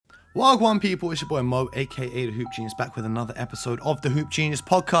Wagwan people, it's your boy Mo, aka The Hoop Genius, back with another episode of The Hoop Genius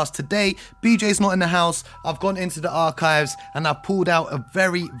podcast. Today, BJ's not in the house. I've gone into the archives and I've pulled out a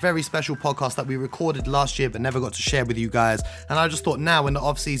very, very special podcast that we recorded last year but never got to share with you guys. And I just thought now in the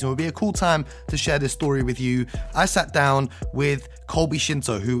off season would be a cool time to share this story with you. I sat down with Colby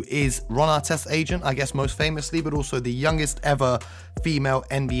Schinto, who is Ron Artest agent, I guess most famously, but also the youngest ever female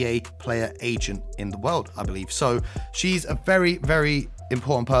NBA player agent in the world, I believe. So she's a very, very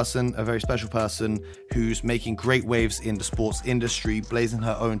important person, a very special person who's making great waves in the sports industry, blazing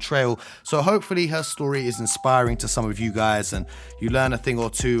her own trail. So hopefully her story is inspiring to some of you guys and you learn a thing or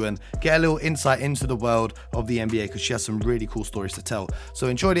two and get a little insight into the world of the NBA because she has some really cool stories to tell. So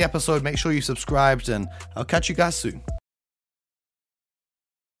enjoy the episode, make sure you subscribed, and I'll catch you guys soon.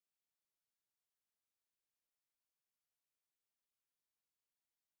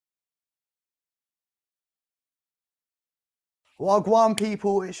 Wagwan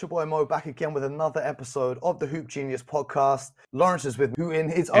people, it's your boy Mo back again with another episode of the Hoop Genius podcast. Laurence is with me, who in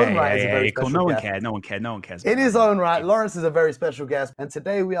his own right is a very special guest. No one cares. In his own right, Laurence is a very special guest. And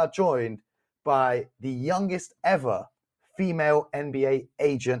today we are joined by the youngest ever female NBA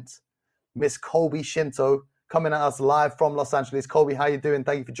agent, Miss Colby Schinto, coming at us live from Los Angeles. Colby, how you doing?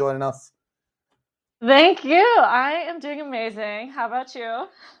 Thank you for joining us. Thank you. I am doing amazing. How about you?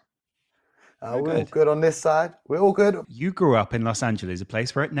 We're all good on this side. We're all good. You grew up in Los Angeles, a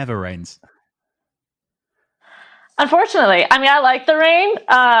place where it never rains. Unfortunately, I mean, I like the rain.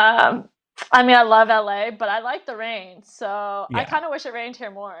 I love LA, but I like the rain. So yeah. I kind of wish it rained here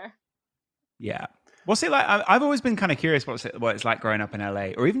more. Yeah. Well, see, like I've always been kind of curious what it's like growing up in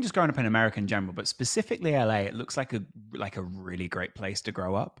LA, or even just growing up in America in general. But specifically LA, it looks like a really great place to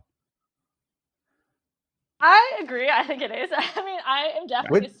grow up. I agree. I think it is. I mean, I am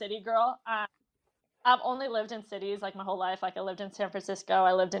definitely a city girl. I've only lived in cities like my whole life. Like I lived in San Francisco,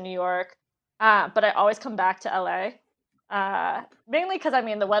 I lived in New York, but I always come back to LA. Mainly because I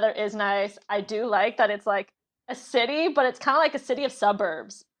mean the weather is nice. I do like that it's like a city, but it's kind of like a city of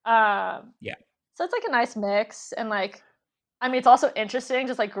suburbs. Yeah. So it's like a nice mix, and like, I mean, it's also interesting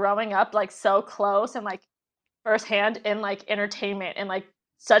just like growing up like so close and like firsthand in like entertainment and like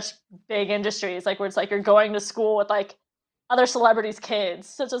such big industries, like where it's like you're going to school with like other celebrities' kids.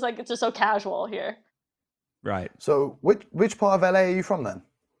 So it's just so casual here. Right. So which part of LA are you from then?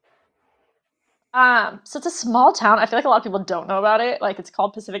 So it's a small town. I feel like a lot of people don't know about it. Like it's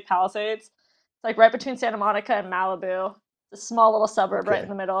called Pacific Palisades. It's like right between Santa Monica and Malibu. It's a small little suburb right in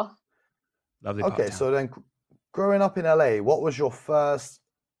the middle. Lovely. Okay, so then growing up in LA, what's your first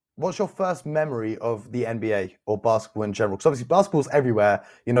memory of the NBA or basketball in general? Because obviously basketball's everywhere.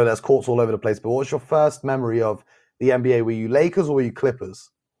 You know, there's courts all over the place. But what was your first memory of the NBA? Were you Lakers or were you Clippers?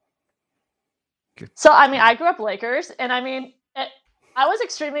 So, I mean, I grew up Lakers. And I mean, I was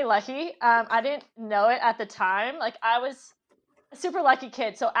extremely lucky. I didn't know it at the time. Like, I was a super lucky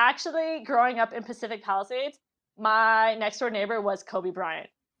kid. So actually, growing up in Pacific Palisades, my next door neighbor was Kobe Bryant.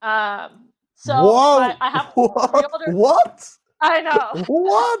 Whoa! I have What? I know.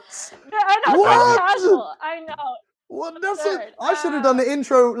 What? I know. What? So casual. I know. What? That's it. I should have done the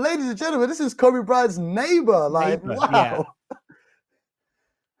intro, ladies and gentlemen. This is Kobe Bryant's neighbor. Like, wow. Yeah.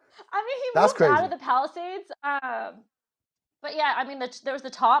 I mean, he moved out of the Palisades. But yeah, I mean, there was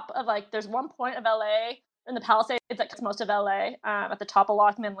the top of like, there's one point of LA in the Palisades that cuts most of LA at the top of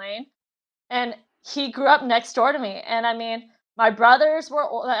Lockman Lane, and he grew up next door to me. And I mean, my brothers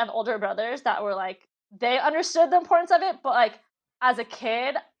I have older brothers that were like, they understood the importance of it, but like as a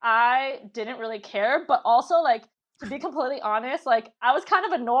kid, I didn't really care. But also, like, to be completely honest, like I was kind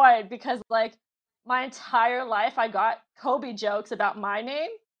of annoyed because like my entire life I got Kobe jokes about my name.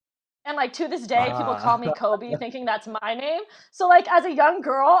 And like to this day, people call me Kobe thinking that's my name. So like as a young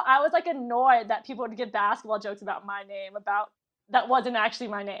girl, I was like annoyed that people would get basketball jokes about my name, about that wasn't actually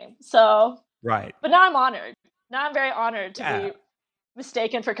my name. So right. But now I'm honored. Now I'm very honored to be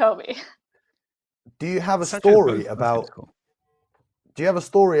mistaken for Kobe. Do you have a story about? Do you have a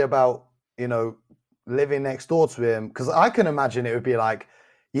story about, you know, living next door to him? Because I can imagine it would be like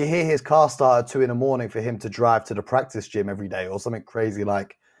you hear his car start at 2 a.m. for him to drive to the practice gym every day or something crazy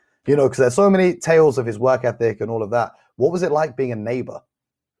like, you know, because there's so many tales of his work ethic and all of that. What was it like being a neighbor?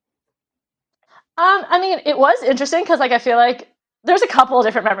 I mean, it was interesting because like I feel like there's a couple of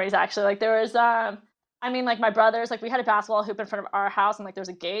different memories actually. Like there was, I mean, like my brothers, like we had a basketball hoop in front of our house and like there's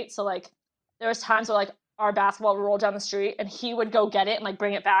a gate, so like there was times where like our basketball would roll down the street and he would go get it and like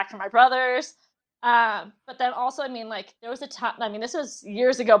bring it back for my brothers. But then also, I mean, like there was a time, I mean, this was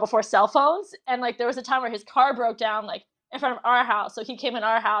years ago before cell phones, and like there was a time where his car broke down like in front of our house. So he came in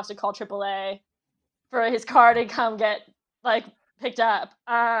our house to call AAA for his car to come get like picked up.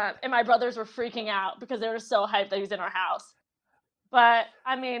 And my brothers were freaking out because they were so hyped that he was in our house. But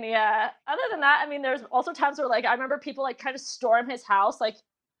I mean, yeah. Other than that, I mean, there's also times where like I remember people like kind of storm his house. Like it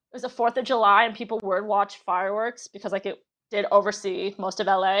was the 4th of July and people would watch fireworks because like it did oversee most of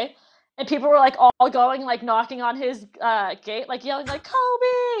LA. And people were like all going, like knocking on his gate, like yelling like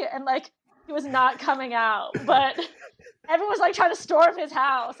Kobe, and like he was not coming out. But everyone was like trying to storm his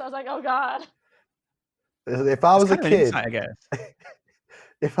house. I was like, oh God. If I was a kid, insight, I guess.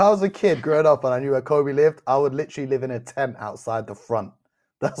 If I was a kid growing up and I knew where Kobe lived, I would literally live in a tent outside the front.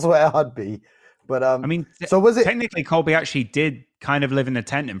 That's where I'd be. But I mean, so was it technically Colby actually did kind of live in a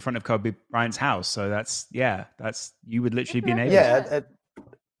tent in front of Kobe Bryant's house? So that's you would literally be neighbors.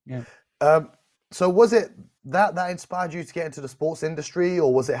 Yeah. So was it that inspired you to get into the sports industry,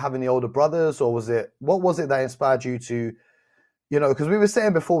 or was it having the older brothers, or what was it that inspired you to, because we were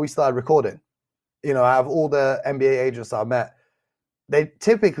saying before we started recording, out of all the NBA agents I met, they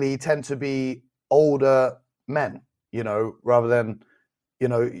typically tend to be older men, rather than,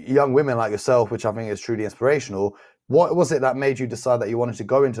 young women like yourself, which I think is truly inspirational. What was it that made you decide that you wanted to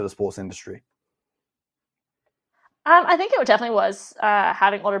go into the sports industry? I think it definitely was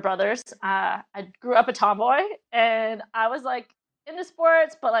having older brothers. I grew up a tomboy, and I was like into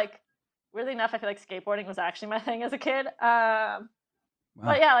sports, but like weirdly enough, I feel like skateboarding was actually my thing as a kid. Wow.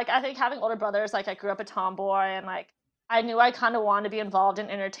 But yeah, like I think having older brothers, like I grew up a tomboy, and like I knew I kind of wanted to be involved in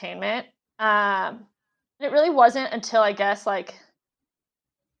entertainment. It really wasn't until I guess like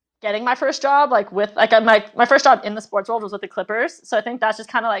getting my first job, like with like my first job in the sports world was with the Clippers. So I think that's just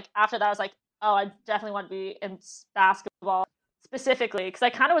kind of like after that I was like, oh, I definitely want to be in basketball specifically, because I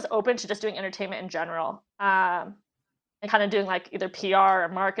kind of was open to just doing entertainment in general, and kind of doing like either PR or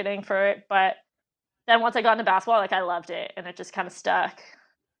marketing for it. But then once I got into basketball, like I loved it, and it just kind of stuck.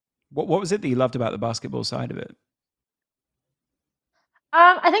 What was it that you loved about the basketball side of it?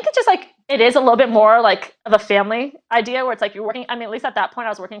 I think it's just like it is a little bit more like of a family idea where it's like you're working. I mean, at least at that point, I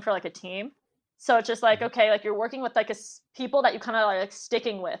was working for like a team. So it's just like, okay, like you're working with like people that you kind of like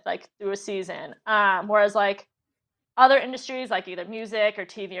sticking with like through a season. Whereas like other industries, like either music or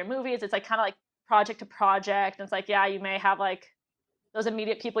TV or movies, it's like kind of like project to project. And it's like, yeah, you may have like those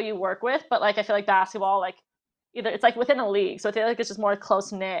immediate people you work with, but like I feel like basketball, like either it's like within a league, so I feel like it's just more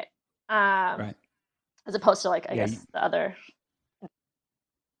close knit, right, as opposed to like I guess the other.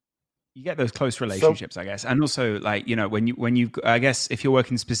 You get those close relationships, I guess. And also like, when you, I guess if you're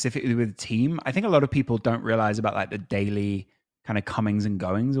working specifically with a team, I think a lot of people don't realize about like the daily kind of comings and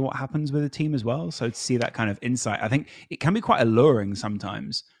goings of what happens with a team as well. So to see that kind of insight, I think it can be quite alluring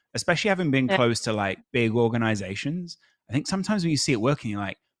sometimes, especially having been close to like big organizations. I think sometimes when you see it working, you're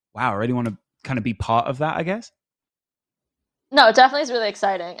like, wow, I really want to kind of be part of that, I guess. No, it definitely is really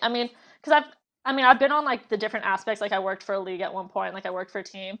exciting. I mean, because I've been on like the different aspects. Like I worked for a league at one point, like I worked for a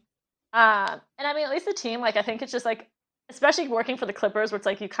team. And I mean, at least the team, like I think it's just like, especially working for the Clippers, where it's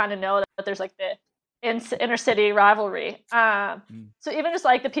like you kind of know that there's like the inner city rivalry. So even just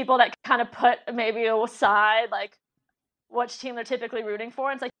like the people that kind of put maybe aside like which team they're typically rooting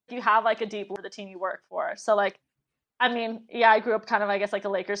for, it's like you have like a deep love for the team you work for. So like, I mean, yeah, I grew up kind of I guess like a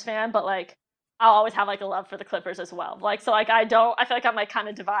Lakers fan, but like I'll always have like a love for the Clippers as well. Like so like I feel like I'm like kind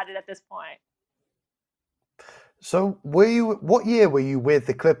of divided at this point. So what year were you with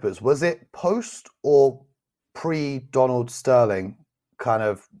the Clippers? Was it post or pre-Donald Sterling, kind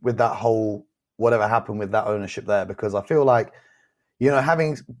of with that whole, whatever happened with that ownership there? Because I feel like,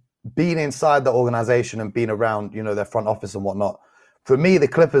 having been inside the organization and been around, their front office and whatnot, for me, the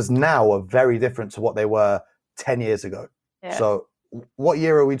Clippers now are very different to what they were 10 years ago. Yeah. So what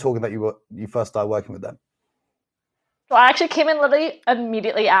year are we talking that you first started working with them? So I actually came in literally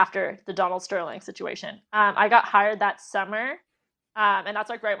immediately after the Donald Sterling situation. I got hired that summer, and that's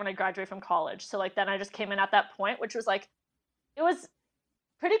like right when I graduated from college. So like then I just came in at that point, which was like, it was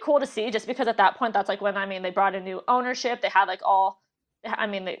pretty cool to see, just because at that point, that's like when, they brought in new ownership. They had like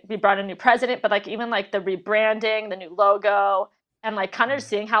we brought in a new president, but like even like the rebranding, the new logo, and like kind of just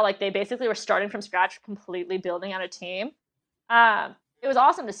seeing how like they basically were starting from scratch, completely building out a team. It was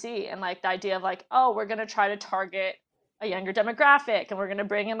awesome to see. And like the idea of like, oh, we're going to try to target a younger demographic, and we're going to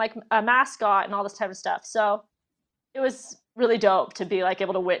bring in like a mascot and all this type of stuff. So it was really dope to be like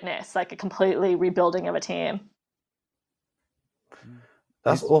able to witness like a completely rebuilding of a team.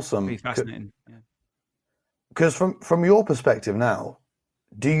 That's awesome. Pretty fascinating. Because from your perspective now,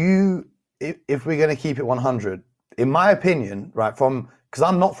 do you, if we're going to keep it 100, in my opinion, right, because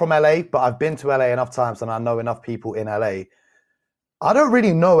I'm not from LA, but I've been to LA enough times and I know enough people in LA, I don't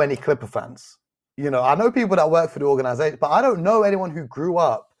really know any Clipper fans. I know people that work for the organization, but I don't know anyone who grew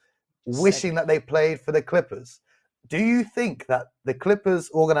up wishing that they played for the Clippers. do you think that the Clippers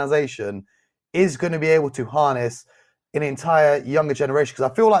organization is going to be able to harness an entire younger generation?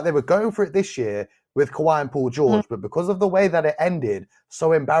 Because I feel like they were going for it this year with Kawhi and Paul George, but because of the way that it ended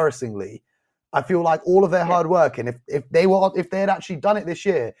so embarrassingly, I feel like all of their hard work, and if they had actually done it this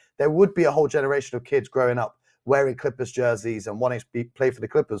year, there would be a whole generation of kids growing up wearing Clippers jerseys and wanting to play for the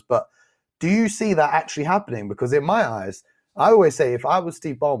Clippers. But do you see that actually happening? Because in my eyes, I always say if I was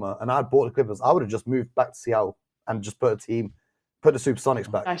Steve Ballmer and I'd bought the Clippers, I would have just moved back to Seattle and just put the Supersonics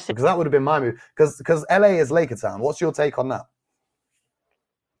back, because that would have been my move. Because LA is Laker town. What's your take on that?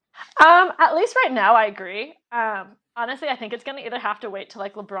 At least right now, I agree. Honestly, I think it's going to either have to wait till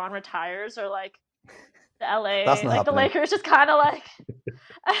like LeBron retires or like the LA, like happening. The Lakers just kind of like,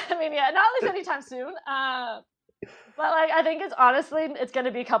 I mean, yeah, not at least anytime soon. But like, I think it's going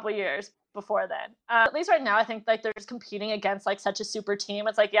to be a couple years before then. At least right now, I think like they're just competing against like such a super team.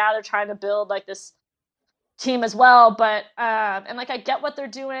 It's like, yeah, they're trying to build like this team as well, but and like I get what they're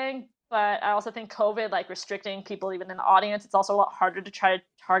doing, but I also think COVID like restricting people even in the audience, it's also a lot harder to try to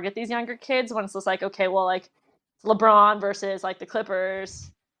target these younger kids when it's just like, okay, well, like LeBron versus like the Clippers,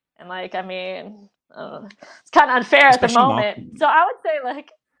 and like I mean it's kind of unfair at the moment. So I would say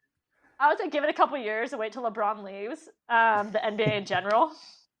give it a couple years and wait till LeBron leaves the NBA in general,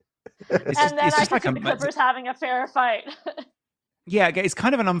 and then I could see the Clippers having a fair fight. Yeah, it's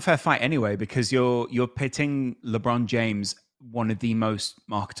kind of an unfair fight anyway, because you're pitting LeBron James, one of the most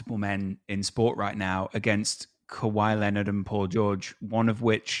marketable men in sport right now, against Kawhi Leonard and Paul George, one of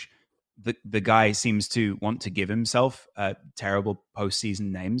which the guy seems to want to give himself terrible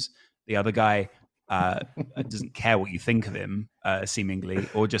postseason names. The other guy doesn't care what you think of him, seemingly,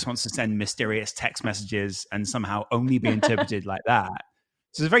 or just wants to send mysterious text messages and somehow only be interpreted like that.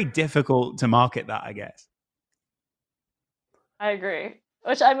 So it's very difficult to market that, I guess. I agree.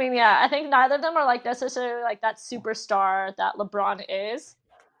 Which, I mean, yeah, I think neither of them are like necessarily like that superstar that LeBron is.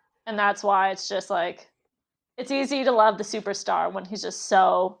 And that's why it's just like, it's easy to love the superstar when he's just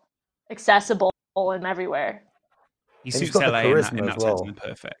so accessible and everywhere. He suits LA in that sense,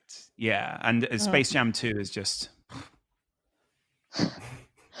 perfect. Yeah, and Space Jam 2 is just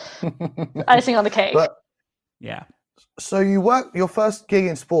icing on the cake. But, yeah. So your first gig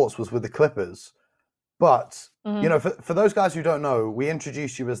in sports was with the Clippers. But, you know, for those guys who don't know, we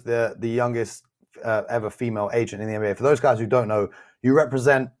introduced you as the youngest ever female agent in the NBA. For those guys who don't know, you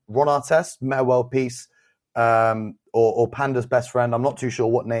represent Ron Artest, Metta World Peace, or Panda's best friend. I'm not too sure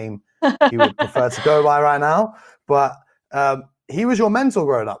what name he would prefer to go by right now. But he was your mentor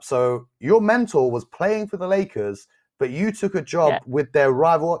growing up. So your mentor was playing for the Lakers, but you took a job with their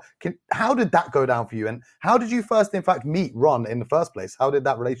rival. How did that go down for you? And how did you first, in fact, meet Ron in the first place? How did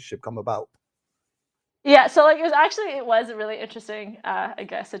that relationship come about? Yeah, so like it was a really interesting, I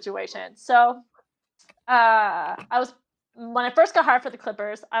guess, situation. So when I first got hired for the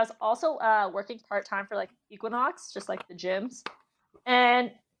Clippers, I was also working part-time for like Equinox, just like the gyms. And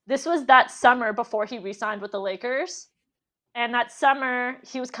this was that summer before he re-signed with the Lakers. And that summer,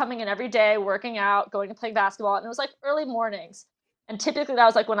 he was coming in every day, working out, going and playing basketball. And it was like early mornings. And typically that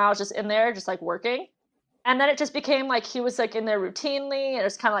was like when I was just in there, just like working. And then it just became like he was like in there routinely and it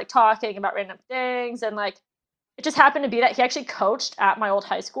was kind of like talking about random things. And like it just happened to be that he actually coached at my old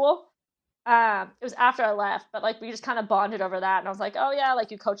high school. It was after I left, but like we just kind of bonded over that. And I was like, oh yeah,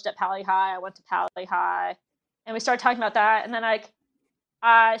 like you coached at Pally High. I went to Pally High. And we started talking about that. And then like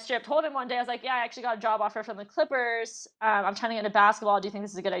I straight up told him one day, I was like, yeah, I actually got a job offer from the Clippers. I'm trying to get into basketball. Do you think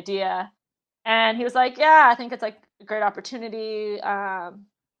this is a good idea? And he was like, yeah, I think it's like a great opportunity. I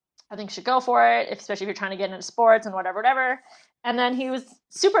think you should go for it, especially if you're trying to get into sports and whatever. And then he was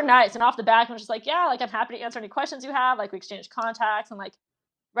super nice and off the back and was just like, yeah, like I'm happy to answer any questions you have. Like we exchanged contacts and like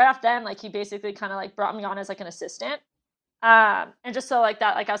right off then, like he basically kind of like brought me on as like an assistant. And just so like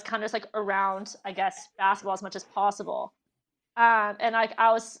that, like I was kind of just like around, I guess, basketball as much as possible. And like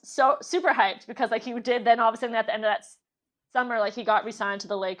I was so super hyped because like he did then all of a sudden at the end of that summer, like he got re-signed to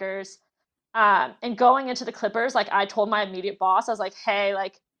the Lakers. And going into the Clippers, like I told my immediate boss, I was like, hey,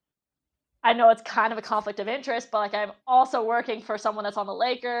 like I know it's kind of a conflict of interest, but like I'm also working for someone that's on the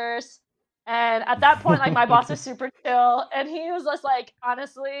Lakers. And at that point, like my boss was super chill. And he was just like,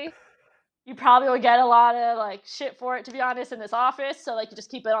 honestly, you probably will get a lot of like shit for it, to be honest, in this office. So like you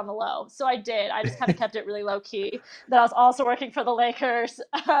just keep it on the low. So I did. I just kind of kept it really low key that I was also working for the Lakers,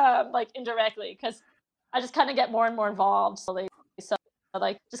 like indirectly, because I just kind of get more and more involved. So like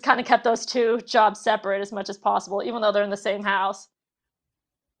just kind of kept those two jobs separate as much as possible, even though they're in the same house.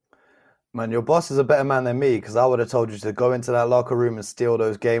 Man, your boss is a better man than me, because I would have told you to go into that locker room and steal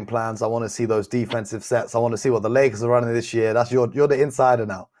those game plans. I want to see those defensive sets. I want to see what the Lakers are running this year. You're the insider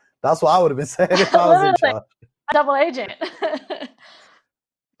now. That's what I would have been saying if I was in charge. double agent.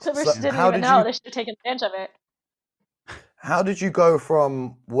 Clippers didn't even know. They should have taken advantage of it. How did you go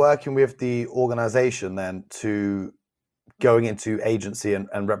from working with the organization then to going into agency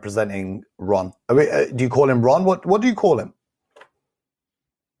and representing Ron? I mean, do you call him Ron? What do you call him?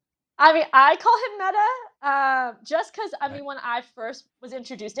 I mean, I call him Metta, just because, I mean, when I first was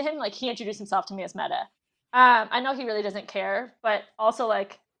introduced to him, like, he introduced himself to me as Metta. I know he really doesn't care, but also,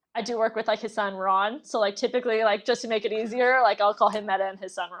 like, I do work with, like, his son, Ron. So, like, typically, like, just to make it easier, like, I'll call him Metta and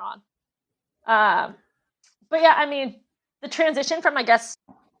his son, Ron. But yeah, I mean, the transition from, I guess,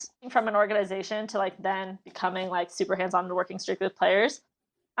 from an organization to, like, then becoming, like, super hands-on and working strictly with players.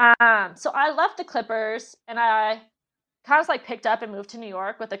 So I left the Clippers, and I kind of, like, picked up and moved to New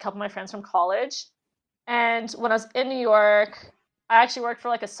York with a couple of my friends from college. And when I was in New York, I actually worked for,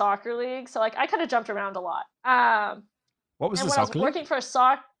 like, a soccer league. So, like, I kind of jumped around a lot. What was the soccer league? And when I was working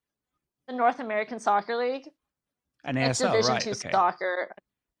for the North American Soccer League. An ASL, Division right, 2 okay. soccer.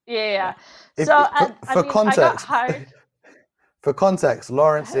 Yeah. For I context, got hired. For context,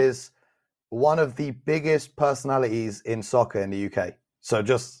 Laurence is one of the biggest personalities in soccer in the UK. So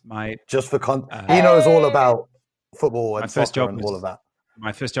just for he knows all about football and soccer and all of that.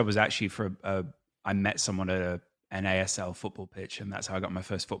 My first job was actually I met someone at an ASL football pitch, and that's how I got my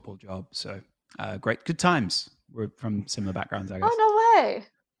first football job. So good times. We're from similar backgrounds, I guess. Oh, no way.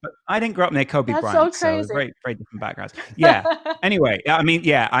 But I didn't grow up near Kobe That's Bryant, so crazy. very, very different backgrounds. Yeah. Anyway, I mean,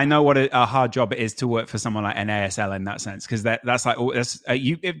 yeah, I know what a hard job it is to work for someone like an ASL in that sense, because that's like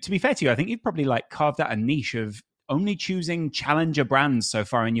you. To be fair to you, I think you've probably like carved out a niche of only choosing challenger brands so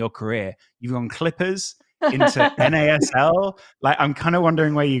far in your career. You've gone Clippers into NASL. Like, I'm kind of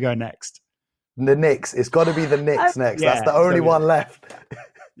wondering where you go next. The Knicks. It's got to be the Knicks next. Yeah, that's the only one left.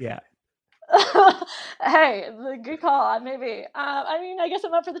 Yeah. Hey, good call. Maybe. I mean, I guess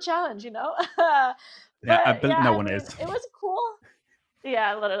I'm up for the challenge, you know? No one is. It was cool.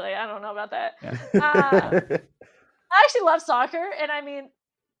 Yeah, literally. I don't know about that. Yeah. I actually love soccer. And I mean,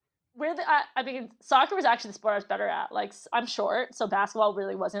 soccer was actually the sport I was better at. Like, I'm short, so basketball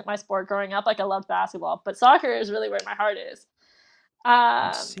really wasn't my sport growing up. Like, I loved basketball, but soccer is really where my heart is.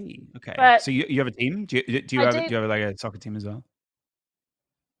 I see. Okay. So you have a team? Do you have like a soccer team as well?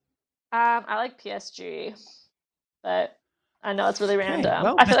 I like PSG, but I know it's really random.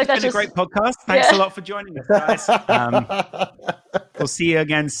 Well, I feel like that's been a great podcast. Thanks a lot for joining us, guys. We'll see you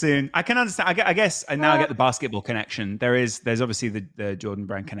again soon. I can understand. I guess I now get the basketball connection. There's obviously the Jordan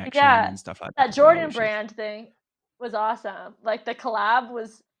brand connection and stuff like that. That Jordan brand thing was awesome. Like, the collab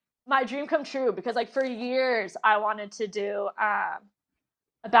was my dream come true, because like for years I wanted to do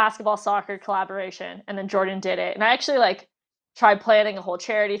a basketball soccer collaboration, and then Jordan did it, and I actually like tried planning a whole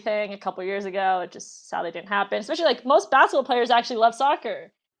charity thing a couple years ago. It just sadly didn't happen. Especially like most basketball players actually love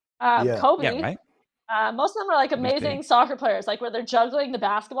soccer. Kobe, right? Most of them are like amazing soccer players, like where they're juggling the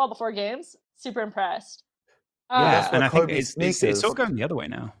basketball before games. Super impressed. And I think it's sort of going the other way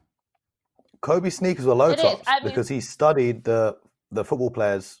now. Kobe sneakers were low tops because he studied the football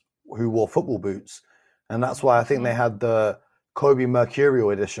players who wore football boots, and that's why I think they had the Kobe Mercurial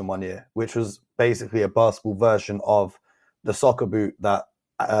edition one year, which was basically a basketball version of the soccer boot that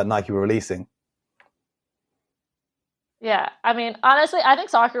Nike were releasing. Yeah, I mean, honestly, I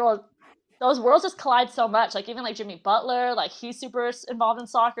think those worlds just collide so much. Like, even like Jimmy Butler, like he's super involved in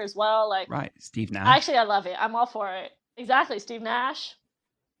soccer as well. Like, right, Steve Nash. Actually, I love it. I'm all for it. Exactly, Steve Nash.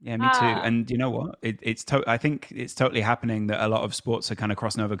 Yeah, me too. And you know what? I think it's totally happening that a lot of sports are kind of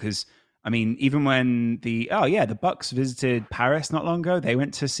crossing over, because I mean, even when the Bucks visited Paris not long ago, they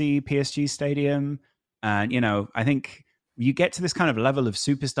went to see PSG Stadium, and you know, I think you get to this kind of level of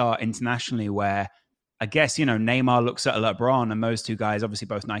superstar internationally where I guess, you know, Neymar looks at LeBron, and those two guys, obviously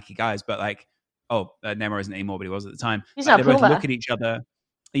both Nike guys, but like, Neymar isn't anymore, but he was at the time. He's like, not they both Puma. look at each other.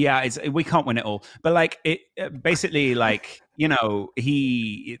 Yeah, we can't win it all, but like basically, like, you know,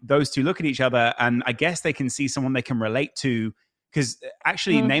 those two look at each other, and I guess they can see someone they can relate to, because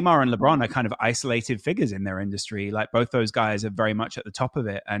actually Neymar and LeBron are kind of isolated figures in their industry. Like, both those guys are very much at the top of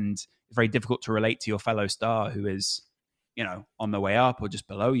it, and it's very difficult to relate to your fellow star who is, you know, on the way up or just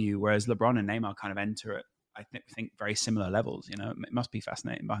below you. Whereas LeBron and Neymar kind of enter at, I think very similar levels. You know, it must be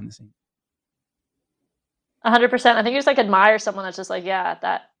fascinating behind the scenes. 100%. I think you just like admire someone that's just like,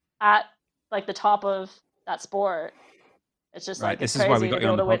 at like the top of that sport. It's just like, it's crazy to be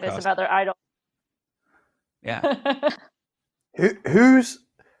able to witness another idol. Yeah. Who's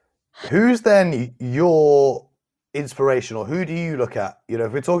then your inspiration, or who do you look at? You know,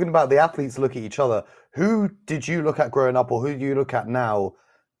 if we're talking about the athletes look at each other, who did you look at growing up, or who do you look at now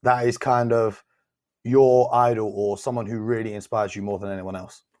that is kind of your idol, or someone who really inspires you more than anyone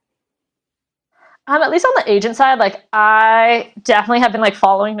else? At least on the agent side, like I definitely have been like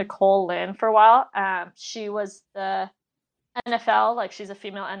following Nicole Lynn for a while. She was the NFL, like she's a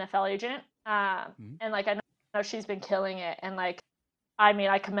female NFL agent. And like I know she's been killing it. And like, I mean,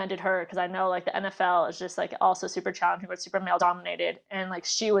 I commended her because I know like the NFL is just like also super challenging, but super male dominated. And like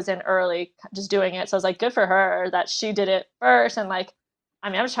she was in early just doing it. So I was like, good for her that she did it first. And like, I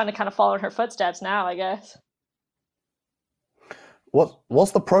mean, I'm just trying to kind of follow in her footsteps now, I guess.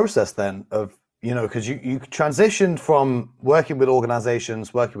 What's the process then of, you know, because you transitioned from working with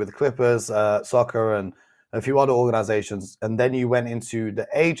organizations, working with the Clippers, soccer, and a few other organizations, and then you went into the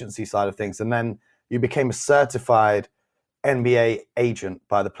agency side of things, and then you became a certified NBA agent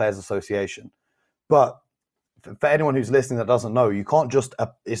by the Players Association. But for anyone who's listening that doesn't know, you can't just,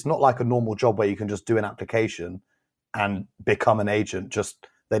 it's not like a normal job where you can just do an application and become an agent.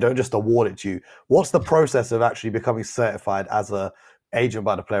 They don't just award it to you. What's the process of actually becoming certified as a agent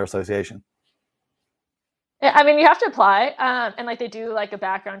by the Player Association? Yeah, I mean, you have to apply, and like they do like a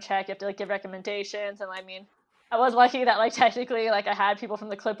background check. You have to like give recommendations, and I mean, I was lucky that like technically like I had people from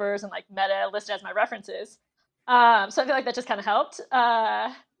the Clippers and like Metta listed as my references. So I feel like that just kind of helped.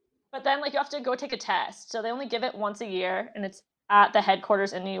 But then like you have to go take a test. So they only give it once a year, and it's at the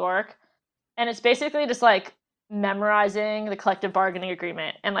headquarters in New York, and it's basically just like memorizing the collective bargaining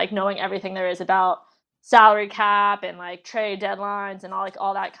agreement and like knowing everything there is about salary cap and like trade deadlines and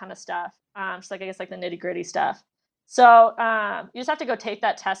all that kind of stuff. Just like I guess like the nitty gritty stuff. So you just have to go take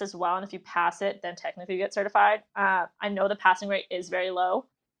that test as well, and if you pass it, then technically you get certified. I know the passing rate is very low,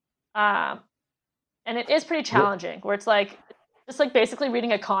 and it is pretty challenging. Where it's like just like basically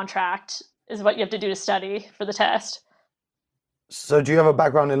reading a contract is what you have to do to study for the test. So do you have a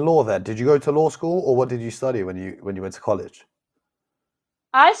background in law then? Did you go to law school, or what did you study when you went to college?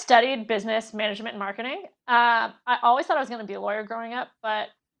 I studied business management and marketing. I always thought I was going to be a lawyer growing up, but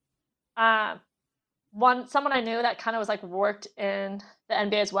someone I knew that kind of was like worked in the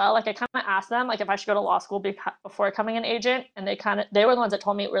NBA as well. Like I kind of asked them like if I should go to law school before becoming an agent, and they were the ones that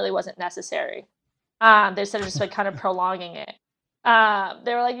told me it really wasn't necessary. They said just like kind of prolonging it.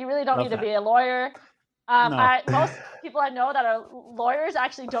 They were like, you really don't need to be a lawyer. Most people I know that are lawyers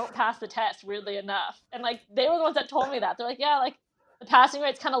actually don't pass the test, weirdly enough. And like they were the ones that told me that. They're like, yeah, like the passing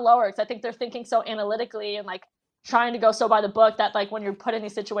rate's kind of lower because I think they're thinking so analytically and like trying to go so by the book that like when you're put in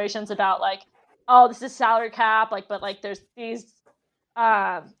these situations about like, oh, this is salary cap, like, but like there's these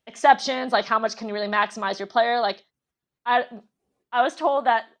exceptions, like how much can you really maximize your player? Like I was told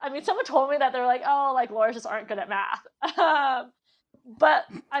that, I mean, someone told me that they're like, oh, like lawyers just aren't good at math. But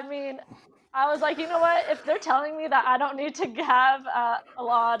I mean, I was like, you know what? If they're telling me that I don't need to have a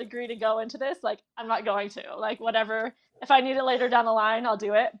law degree to go into this, like I'm not going to. Like whatever. If I need it later down the line, I'll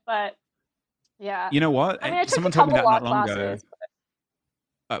do it. But yeah. You know what? I mean, I took someone a told me couple that law not long classes.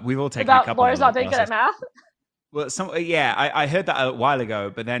 ago. We've all taken About a couple lawyers of law not being good at classes. math? Well, I heard that a while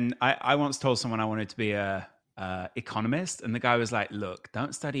ago, but then I once told someone I wanted to be a economist, and the guy was like, look,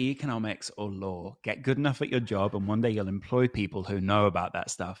 don't study economics or law. Get good enough at your job, and one day you'll employ people who know about that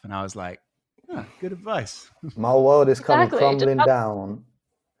stuff. And I was like, good advice. My world is crumbling down.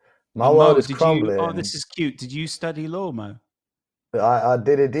 My world is crumbling. Oh, this is cute. Did you study law, Mo? I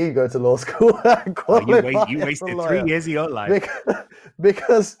did indeed go to law school. You wasted 3 years of your life.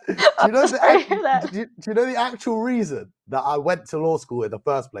 Because do you know the actual reason that I went to law school in the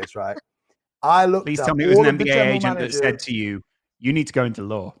first place, right? Please tell me it was an NBA agent that said to you, you need to go into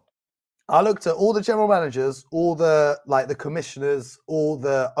law. I looked at all the general managers, all the commissioners, all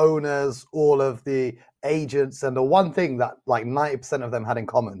the owners, all of the agents, and the one thing that like 90% of them had in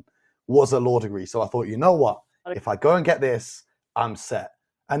common was a law degree. So I thought, you know what? If I go and get this, I'm set.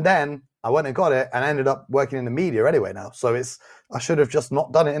 And then I went and got it and ended up working in the media anyway now. So I should have just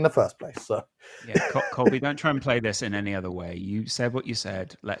not done it in the first place. So yeah, Colby, don't try and play this in any other way. You said what you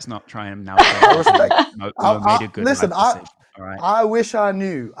said. Let's not try and now. Made a good listen, decision. All right. I wish I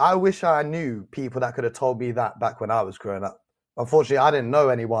knew people that could have told me that back when I was growing up. Unfortunately, I didn't know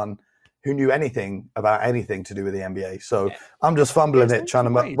anyone who knew anything about anything to do with the NBA. So yeah. I'm just fumbling it,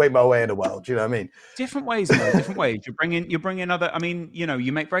 trying to wait my way in the world. Do you know what I mean? Different ways, man. Different ways. You're bringing other. I mean,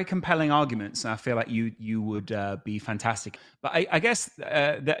 you make very compelling arguments. And I feel like you would be fantastic. But I guess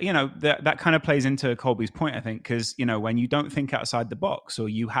that kind of plays into Colby's point. I think because when you don't think outside the box, or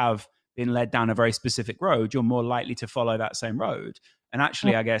you have been led down a very specific road, you're more likely to follow that same road. And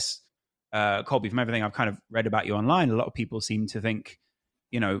actually, I guess Colby, from everything I've kind of read about you online, a lot of people seem to think,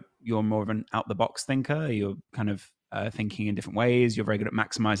 you're more of an out-the-box thinker. You're kind of thinking in different ways. You're very good at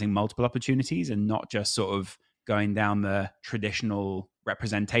maximizing multiple opportunities and not just sort of going down the traditional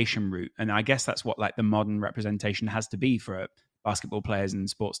representation route. And I guess that's what like the modern representation has to be for basketball players and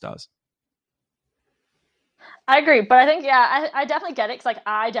sports stars. I agree, but I think I definitely get it because like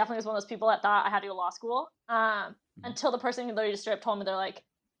I definitely was one of those people that thought I had to go to law school. Until the person who literally just straight up told me they're like,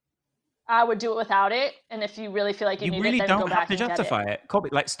 I would do it without it, and if you really feel like you need really it, then go don't have back to and get justify it. Kobe,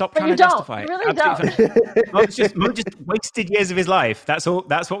 like stop But trying you to don't. justify You it. really Absolutely don't. Mo just wasted years of his life. That's all.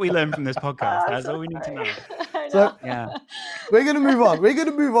 That's what we learned from this podcast. That's So all we need to know. I know. So Yeah. we're gonna move on. We're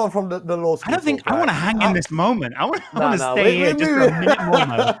gonna move on from the law school. I don't think talk, I want to right? hang in this moment. I want to No, stay here just for a minute more.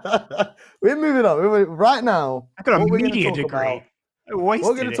 Mo. We're moving on. Right now, I got a what we're gonna media talk degree. about.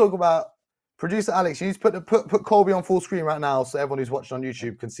 We're going to talk about. Producer Alex, you need to put Colby on full screen right now, so everyone who's watching on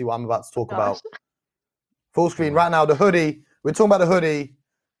YouTube can see what I'm about to talk about. Full screen right now. The hoodie. We're talking about the hoodie.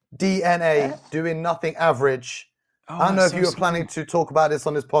 DNA doing nothing average. I don't know if you were planning to talk about this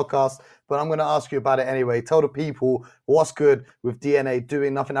on this podcast, but I'm going to ask you about it anyway. Tell the people what's good with DNA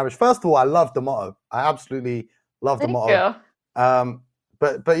doing nothing average. First of all, I love the motto. I absolutely love the motto.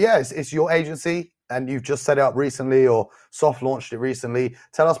 But yeah, it's your agency, and you've just set it up recently or soft launched it recently.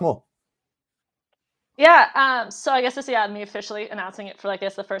 Tell us more. Yeah, so I guess this is me officially announcing it for like I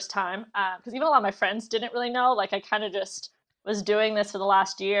guess the first time. Because even a lot of my friends didn't really know. Like I kind of just was doing this for the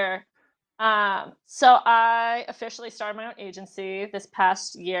last year. So I officially started my own agency this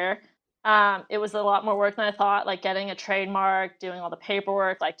past year. It was a lot more work than I thought, like getting a trademark, doing all the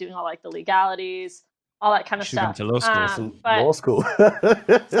paperwork, like doing all like the legalities, all that kind of stuff. To law school. Law school.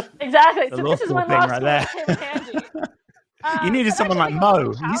 Exactly. The So law this is school when thing law right school there. came in handy. You needed someone like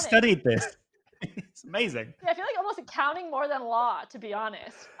Mo. Accounting. He studied this. It's amazing. Yeah, I feel like almost accounting more than law, to be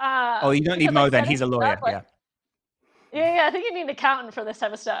honest. You don't need Mo then. He's a lawyer. Yeah, I think you need an accountant for this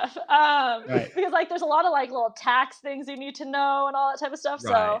type of stuff. Right. Because like there's a lot of like little tax things you need to know and all that type of stuff.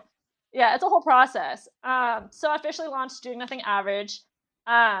 Right. So yeah, it's a whole process. So I officially launched Doing Nothing Average.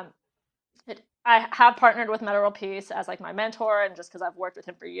 I have partnered with Metta World Peace as like my mentor, and just because I've worked with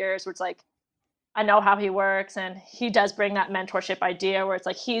him for years, which like I know how he works, and he does bring that mentorship idea where it's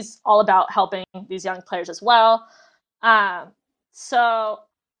like he's all about helping these young players as well. So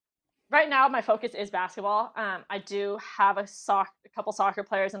right now my focus is basketball. I do have a couple soccer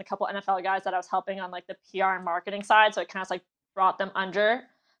players and a couple NFL guys that I was helping on like the PR and marketing side, so it kind of like brought them under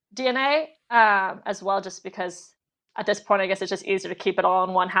DNA as well, just because at this point I guess it's just easier to keep it all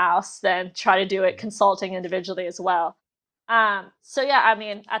in one house than try to do it consulting individually as well. So yeah, I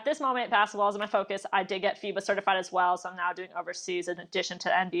mean, at this moment, basketball is my focus. I did get FIBA certified as well, so I'm now doing overseas in addition to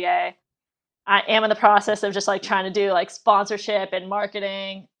NBA. I am in the process of just like trying to do like sponsorship and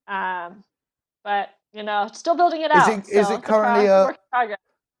marketing, but you know, still building it out. Is it currently work in progress?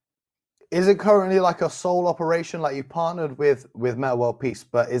 Is it currently like a sole operation, like you partnered with Metta World Peace,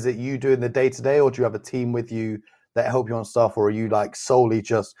 but is it you doing the day-to-day, or do you have a team with you that help you on stuff, or are you like solely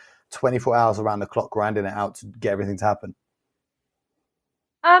just 24 hours around the clock grinding it out to get everything to happen?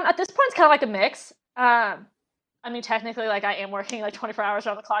 At this point, it's kind of like a mix. I mean, technically, like I am working like 24 hours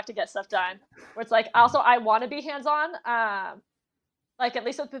around the clock to get stuff done. Where it's like, also I want to be hands-on. Like at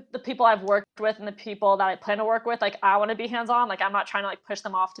least with the people I've worked with and the people that I plan to work with, like I want to be hands-on. Like I'm not trying to like push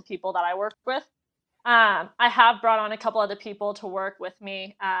them off to people that I work with. I have brought on a couple other people to work with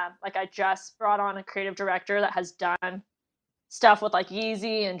me. Like I just brought on a creative director that has done stuff with like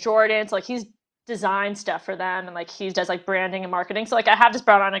Yeezy and Jordan. So like he's designed stuff for them, and like he does like branding and marketing. So like I have just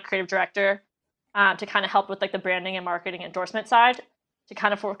brought on a creative director to kind of help with like the branding and marketing endorsement side, to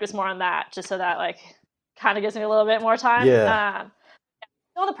kind of focus more on that, just so that like kind of gives me a little bit more time.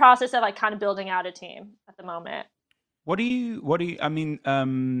 Still in the process of like kind of building out a team at the moment. What do you I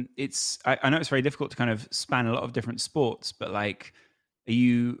mean, it's I know it's very difficult to kind of span a lot of different sports, but like are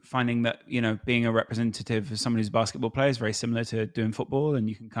you finding that, you know, being a representative of someone who's a basketball player is very similar to doing football, and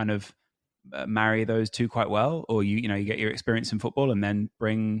you can kind of marry those two quite well, or you know you get your experience in football and then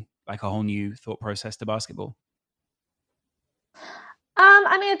bring like a whole new thought process to basketball?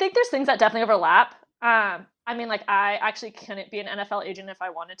 I mean, I think there's things that definitely overlap. I mean, like I actually couldn't be an NFL agent if I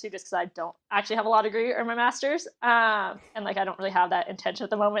wanted to, just because I don't actually have a law degree or my master's, and like I don't really have that intention at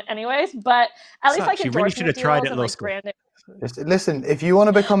the moment, anyways. But at least like you really should have tried at law school. Listen, if you want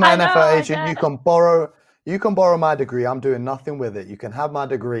to become an NFL agent, you can borrow my degree. I'm doing nothing with it. You can have my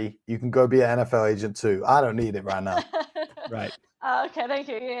degree. You can go be an NFL agent too. I don't need it right now. Right. Okay, thank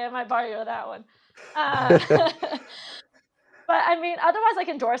you. Yeah, I might borrow you that one. But I mean, otherwise, like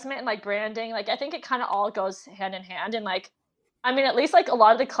endorsement and like branding, like I think it kind of all goes hand in hand. And like, I mean, at least like a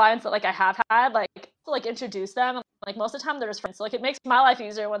lot of the clients that like I have had, like to like introduce them, and like most of the time they're just friends. So like it makes my life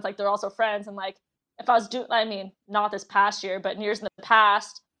easier when like they're also friends. And like if I was I mean, not this past year, but in years in the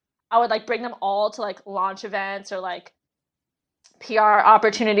past, I would like bring them all to like launch events or like PR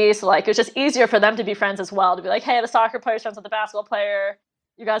opportunities. So like it's just easier for them to be friends as well, to be like, hey, the soccer player's friends with the basketball player.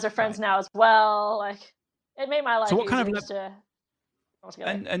 You guys are friends now as well. Like it made my life So what easier kind of just to all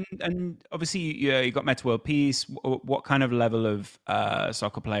together. and obviously you got Metta World Peace. What kind of level of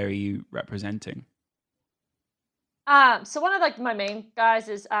soccer player are you representing? So one of like my main guys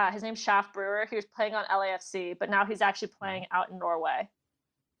is his name's Shaft Brewer. He was playing on LAFC, but now he's actually playing out in Norway.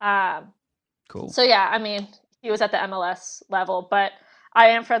 Cool. So yeah, I mean, he was at the MLS level, but I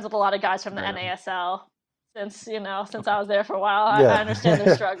am friends with a lot of guys from the NASL since I was there for a while. I understand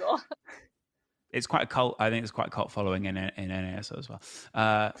their struggle. It's quite a cult. I think it's quite a cult following in NASL as well.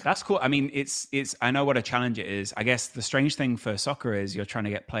 That's cool. I mean, it's. I know what a challenge it is. I guess the strange thing for soccer is you're trying to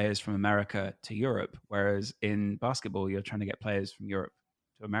get players from America to Europe, whereas in basketball you're trying to get players from Europe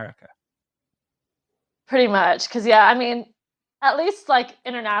to America. Pretty much, because I mean, at least like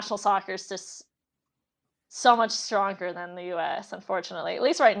international soccer is just so much stronger than the U.S. Unfortunately, at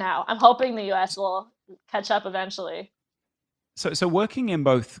least right now. I'm hoping the U.S. will catch up eventually. So working in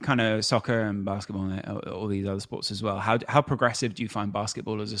both kind of soccer and basketball and all these other sports as well, how progressive do you find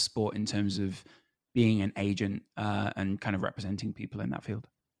basketball as a sport in terms of being an agent and kind of representing people in that field?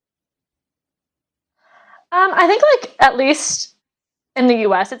 I think like at least in the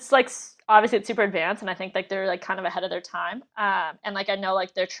US, it's like obviously it's super advanced, and I think like they're like kind of ahead of their time. And like I know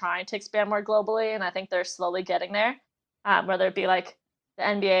like they're trying to expand more globally, and I think they're slowly getting there. Whether it be like the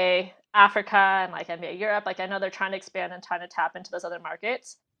NBA Africa and like NBA Europe, like I know they're trying to expand and trying to tap into those other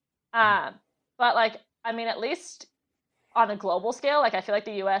markets. But like I mean, at least on a global scale, like I feel like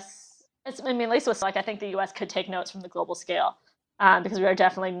the US, at least with like I think the US could take notes from the global scale because we are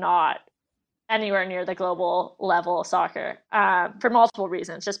definitely not anywhere near the global level of soccer for multiple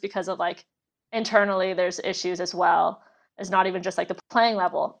reasons. Just because of like internally, there's issues as well. It's not even just like the playing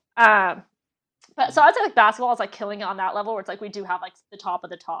level. But so I'd say like basketball is like killing it on that level where it's like we do have like the top of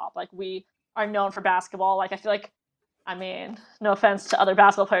the top. Like we are known for basketball. Like I feel like, I mean, no offense to other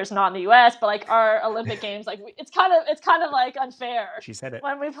basketball players not in the U.S., but like our Olympic games, like it's kind of like unfair. She said it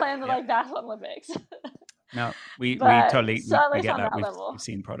when we play in the like basketball Olympics. No, we totally we get that. We've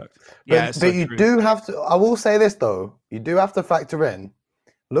seen product. Yeah, but you do have to. I will say this though, you do have to factor in.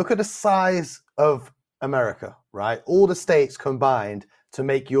 Look at the size of America, right? All the states combined to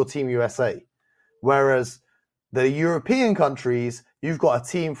make your Team USA. Whereas the European countries, you've got a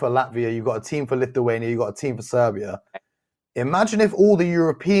team for Latvia, you've got a team for Lithuania, you've got a team for Serbia. Imagine if all the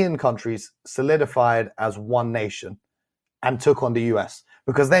European countries solidified as one nation and took on the US.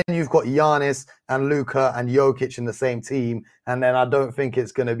 Because then you've got Giannis and Luka and Jokic in the same team. And then I don't think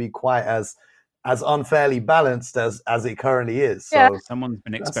it's going to be quite as unfairly balanced as it currently is. So someone's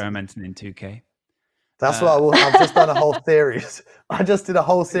been experimenting in 2K. That's what I've just done a whole series. I just did a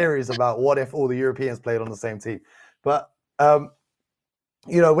whole series about what if all the Europeans played on the same team. But,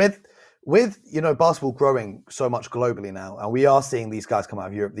 with basketball growing so much globally now, and we are seeing these guys come out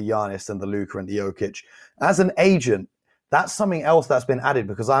of Europe, the Giannis and the Luka and the Jokic. As an agent, that's something else that's been added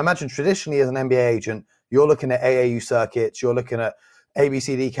because I imagine traditionally as an NBA agent, you're looking at AAU circuits, you're looking at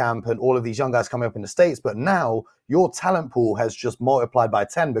ABCD camp and all of these young guys coming up in the States. But now your talent pool has just multiplied by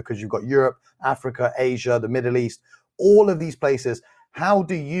 10 because you've got Europe, Africa, Asia, the Middle East, all of these places. How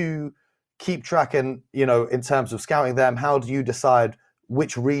do you keep track and, in terms of scouting them, how do you decide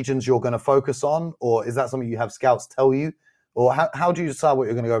which regions you're going to focus on? Or is that something you have scouts tell you? Or how do you decide what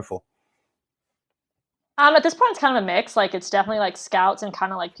you're going to go for? At this point, it's kind of a mix. Like it's definitely like scouts and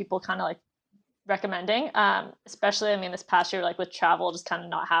kind of like people kind of like recommending, especially, I mean, this past year, like with travel just kind of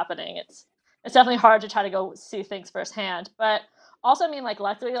not happening. It's definitely hard to try to go see things firsthand. But also, I mean, like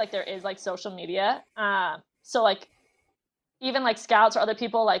luckily, like there is like social media. So like even like scouts or other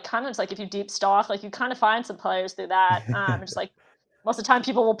people, like kind of just like if you deep stalk, like you kind of find some players through that. And just like most of the time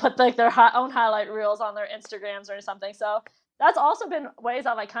people will put like their own highlight reels on their Instagrams or something. So that's also been ways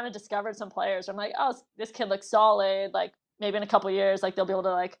I've like kind of discovered some players. I'm like, oh, this kid looks solid. Like maybe in a couple of years, like they'll be able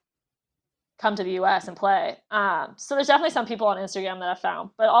to like come to the US and play. So there's definitely some people on Instagram that I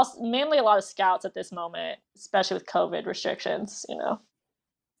found, but also mainly a lot of scouts at this moment, especially with COVID restrictions,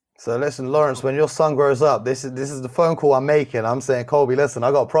 So listen, Laurence, when your son grows up, this is the phone call I'm making. I'm saying, Colby, listen,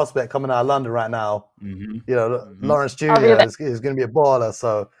 I got a prospect coming out of London right now. Mm-hmm. Laurence Jr. is going to be a baller.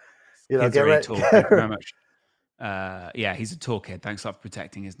 So, get ready. Thank you very much. He's a tall kid. Thanks a lot for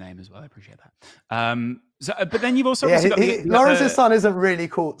protecting his name as well. I appreciate that. But then you've also got Lawrence's son isn't really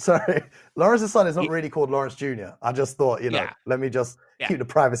called. Sorry, Lawrence's son is not really called Laurence Jr. I just thought, let me just keep the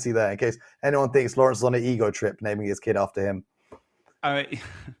privacy there in case anyone thinks Laurence is on an ego trip naming his kid after him. I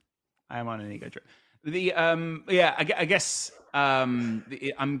am on an ego trip. I guess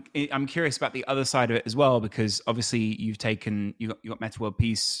I'm curious about the other side of it as well because obviously you got Metta World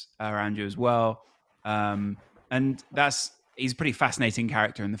Peace around you as well. And he's a pretty fascinating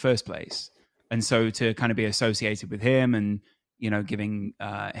character in the first place. And so to kind of be associated with him and, giving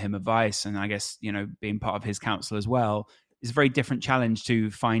him advice and I guess, being part of his council as well is a very different challenge to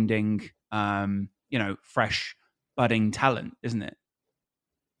finding, fresh budding talent, isn't it?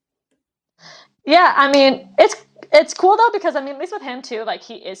 Yeah, I mean, it's cool though, because I mean, at least with him too, like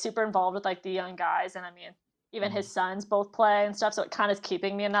he is super involved with like the young guys, and I mean, even his sons both play and stuff, so it kind of is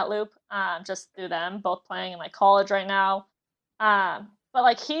keeping me in that loop, just through them both playing in like college right now. But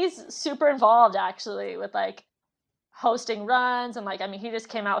like he's super involved actually with like hosting runs, and like I mean, he just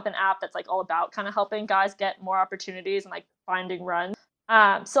came out with an app that's like all about kind of helping guys get more opportunities and like finding runs.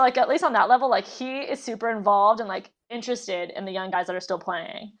 So like at least on that level, like he is super involved and like interested in the young guys that are still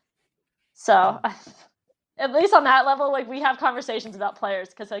playing. So at least on that level, like we have conversations about players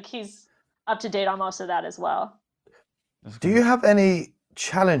because like he's up to date on most of that as well. Do you have any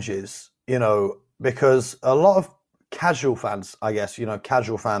challenges, because a lot of casual fans, I guess,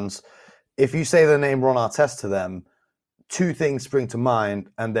 casual fans, if you say the name Ron Artest to them, two things spring to mind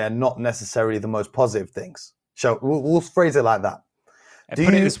and they're not necessarily the most positive things. So we'll phrase it like that.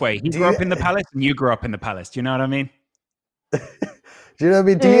 Put it this way, he grew up in the palace and you grew up in the palace. Do you know what I mean? Do you know what I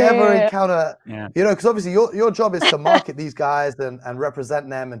mean? Do you ever encounter, because obviously your job is to market these guys and represent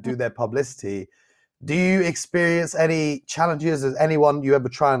them and do their publicity. Do you experience any challenges? Does anyone you ever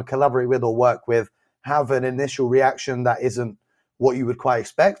try and collaborate with or work with have an initial reaction that isn't what you would quite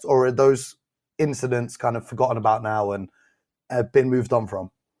expect? Or are those incidents kind of forgotten about now and have been moved on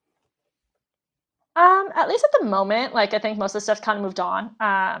from? At least at the moment, like I think most of the stuff's kind of moved on.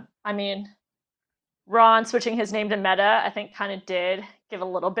 I mean, Ron switching his name to Metta, I think kind of did give a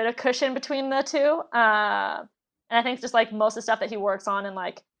little bit of cushion between the two. And I think just like most of the stuff that he works on in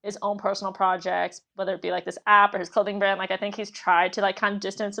like his own personal projects, whether it be like this app or his clothing brand, like I think he's tried to like kind of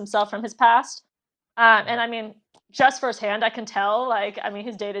distance himself from his past. And I mean, just firsthand, I can tell, like, I mean,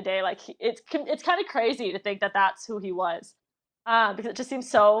 his day to day, like it's kind of crazy to think that that's who he was, because it just seems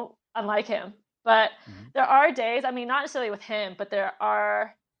so unlike him. But there are days, I mean, not necessarily with him, but there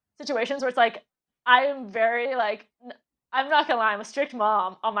are situations where it's like, I am very like, I'm not gonna lie, I'm a strict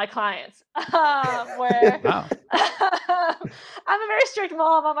mom on my clients. Where I'm a very strict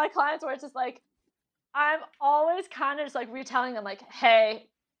mom on my clients, where it's just like, I'm always kind of just like retelling them like, hey,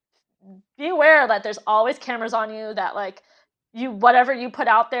 be aware that there's always cameras on you, that like whatever you put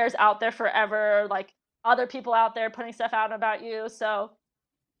out there is out there forever, like other people out there putting stuff out about you. So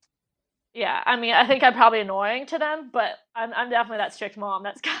yeah, I mean, I think I'm probably annoying to them, but I'm definitely that strict mom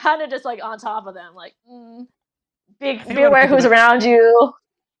that's kind of just like on top of them, like be aware who's around you.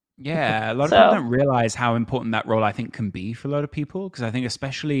 Yeah, a lot of people don't realize how important that role I think can be for a lot of people, because I think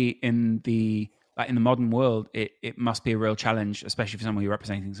especially in the modern world, it must be a real challenge, especially for someone who's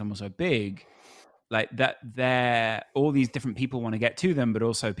representing someone so big, like that. There, all these different people want to get to them, but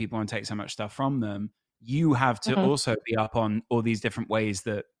also people want to take so much stuff from them. You have to also be up on all these different ways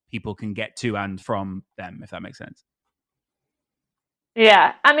that people can get to and from them, if that makes sense.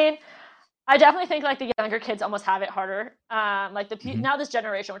 Yeah, I mean, I definitely think like the younger kids almost have it harder. Like now this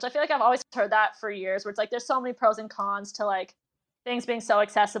generation, which I feel like I've always heard that for years, where it's like there's so many pros and cons to like things being so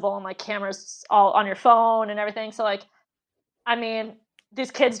accessible and like cameras all on your phone and everything. So like, I mean,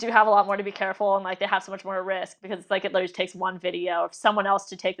 these kids do have a lot more to be careful, and like they have so much more risk, because it's like it literally takes one video of someone else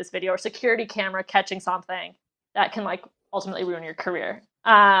to take this video, or security camera catching something that can like ultimately ruin your career.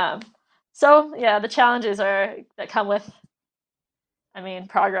 So yeah, the challenges that come with, I mean,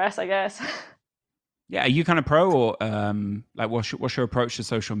 progress, I guess. Yeah, are you kind of pro, or like what's your approach to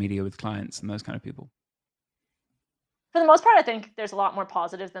social media with clients and those kind of people? For the most part, I think there's a lot more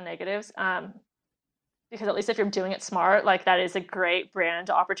positives than negatives. Because at least if you're doing it smart, like that is a great brand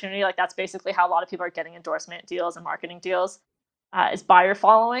opportunity. Like that's basically how a lot of people are getting endorsement deals and marketing deals, is by your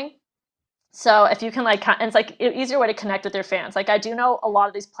following. So if you can like, and it's like an easier way to connect with your fans. Like I do know a lot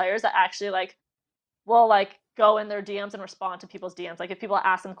of these players that actually like will like go in their DMs and respond to people's DMs. Like if people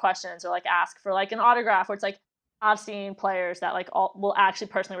ask them questions or like ask for like an autograph, where it's like, I've seen players that like will actually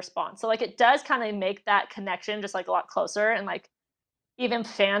personally respond. So like it does kind of make that connection just like a lot closer, and like even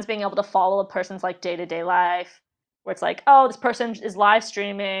fans being able to follow a person's like day-to-day life, where it's like, oh, this person is live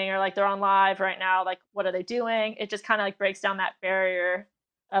streaming, or like they're on live right now, like what are they doing? It just kind of like breaks down that barrier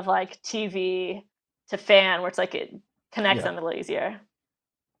of like TV to fan, where it's like it connects them a little easier.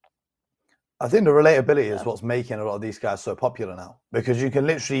 I think the relatability is what's making a lot of these guys so popular now, because you can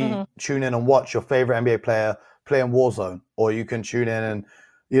literally tune in and watch your favorite NBA player play in Warzone, or you can tune in and,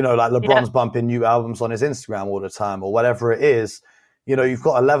 like LeBron's bumping new albums on his Instagram all the time, or whatever it is. You've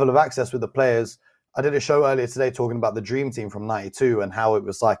got a level of access with the players. I did a show earlier today talking about the Dream Team from '92 and how it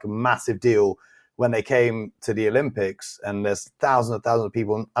was like a massive deal when they came to the Olympics, and there's thousands and thousands of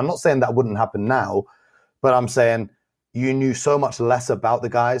people. I'm not saying that wouldn't happen now, but I'm saying you knew so much less about the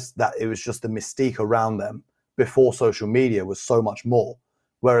guys that it was just the mystique around them before social media was so much more.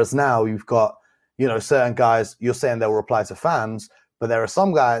 Whereas now you've got, you know, certain guys, you're saying they'll reply to fans, but there are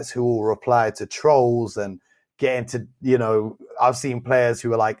some guys who will reply to trolls and get into, you know, I've seen players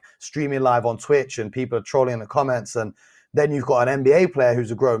who are like streaming live on Twitch and people are trolling in the comments. And then you've got an NBA player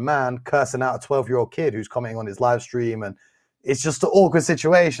who's a grown man cursing out a 12-year-old kid who's commenting on his live stream. And it's just an awkward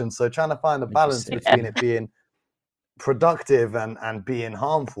situation. So trying to find the balance between it being productive and being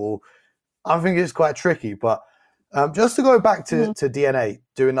harmful, I think it's quite tricky. But just to go back to DNA,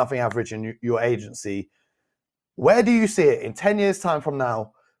 doing nothing average in your agency, where do you see it in 10 years time from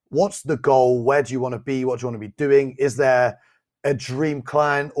now? What's the goal? Where do you want to be? What do you want to be doing? Is there a dream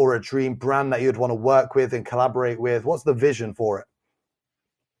client or a dream brand that you'd want to work with and collaborate with? What's the vision for it?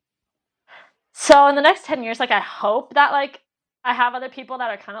 So in the next 10 years, like I hope that like I have other people that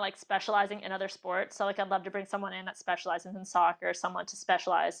are kind of like specializing in other sports. So like I'd love to bring someone in that specializes in soccer, someone to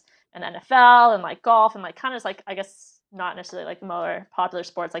specialize in NFL and like golf and like kind of like, I guess, not necessarily like more popular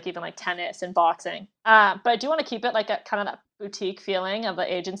sports, like even like tennis and boxing. But I do want to keep it like a kind of that boutique feeling of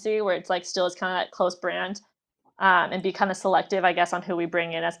the agency where it's like still is kind of that close brand, and be kind of selective, I guess, on who we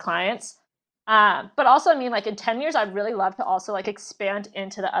bring in as clients. But also, I mean, like in 10 years, I'd really love to also like expand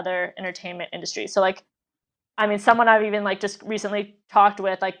into the other entertainment industry. So like, I mean, someone I've even like just recently talked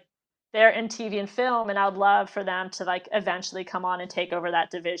with, like they're in TV and film, and I would love for them to like eventually come on and take over that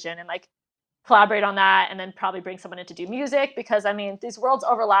division and like collaborate on that, and then probably bring someone in to do music, because I mean these worlds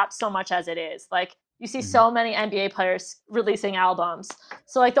overlap so much as it is. Like you see so many NBA players releasing albums,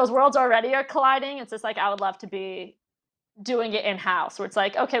 so like those worlds already are colliding. It's just like I would love to be doing it in-house, where it's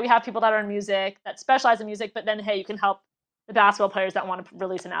like, okay, we have people that are in music that specialize in music, but then hey, you can help the basketball players that want to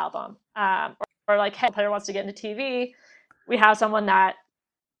release an album, or like, hey, a player wants to get into TV, we have someone that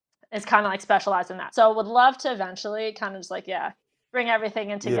is kind of like specialized in that. So would love to eventually kind of just like, bring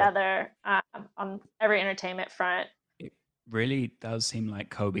everything in together on every entertainment front. It really does seem like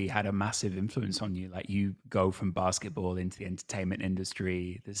Kobe had a massive influence on you. Like you go from basketball into the entertainment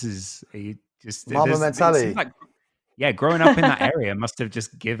industry. This is just Mama mentality. Like, growing up in that area must have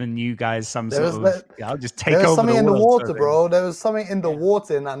just given you guys some sort of, I'll just take over the world. There was something in the water, bro. There was something in the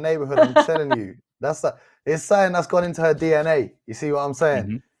water in that neighborhood, I'm telling you. It's saying that's gone into her DNA. You see what I'm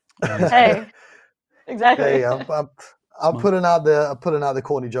saying? Mm-hmm. Hey, exactly. Yeah, I'm putting out the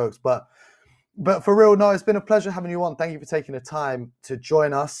corny jokes, but for real, no, it's been a pleasure having you on. Thank you for taking the time to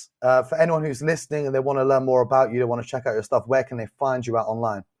join us. For anyone who's listening and they want to learn more about you, they want to check out your stuff, where can they find you out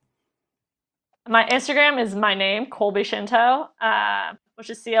online? My Instagram is my name, Colby Schinto,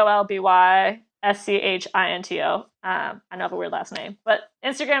 which is COLBY SCHINTO. I know I have a weird last name, but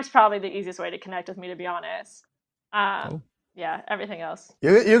Instagram's probably the easiest way to connect with me, to be honest. Cool. Yeah, everything else.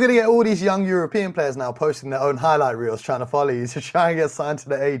 You're going to get all these young European players now posting their own highlight reels trying to follow you to try and get signed to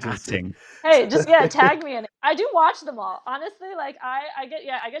the agency. Hey, just tag me in it. I do watch them all. Honestly, like I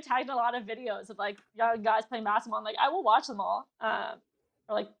get tagged in a lot of videos of like young guys playing basketball. And, like I will watch them all.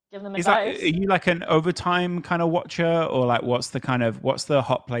 Or like give them advice. Are you like an overtime kind of watcher, or like what's the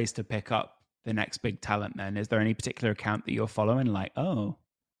hot place to pick up the next big talent then? Is there any particular account that you're following? Like,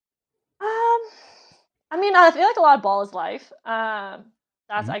 I mean, I feel like a lot of Ball is Life.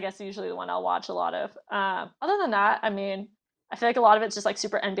 That's I guess usually the one I'll watch a lot of. Other than that, I mean, I feel like a lot of it's just like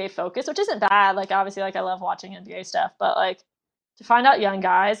super NBA focused, which isn't bad. Like obviously, like I love watching NBA stuff, but like to find out young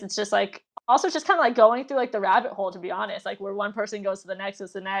guys, it's just like also just kind of like going through like the rabbit hole, to be honest. Like where one person goes to the next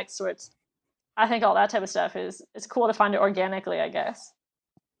is the next. Where I think all that type of stuff is cool to find it organically, I guess.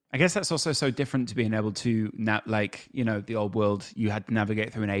 I guess that's also so different to being able to like, you know, the old world, you had to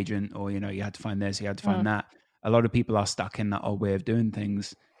navigate through an agent, or, you know, you had to find this, you had to find that. A lot of people are stuck in that old way of doing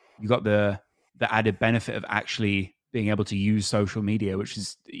things. You got the added benefit of actually being able to use social media, which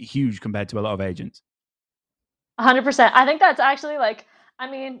is huge compared to a lot of agents. 100%. I think that's actually like,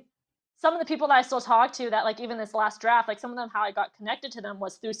 I mean, some of the people that I still talk to that like even this last draft, like some of them, how I got connected to them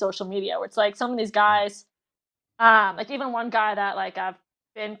was through social media, where it's like some of these guys, like even one guy that like I've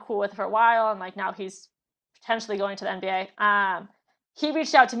been cool with for a while, and like now he's potentially going to the NBA. He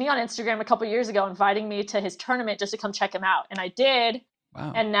reached out to me on Instagram a couple years ago, inviting me to his tournament just to come check him out, and I did.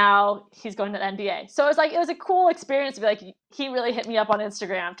 Wow. And now he's going to the NBA. So it was a cool experience to be like, he really hit me up on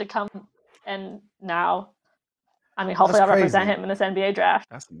Instagram to come, and now, I mean, hopefully I'll represent him in this NBA draft.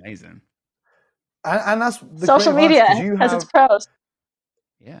 That's amazing. And that's the social media has its pros.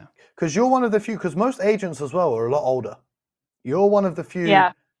 Yeah, because you're one of the few. Because most agents as well are a lot older. You're one of the few.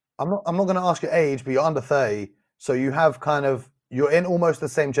 Yeah. I'm not going to ask your age, but you're under 30, so you have kind of you're in almost the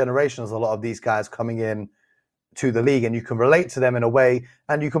same generation as a lot of these guys coming in to the league, and you can relate to them in a way,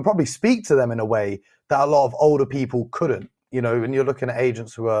 and you can probably speak to them in a way that a lot of older people couldn't. You know, when you're looking at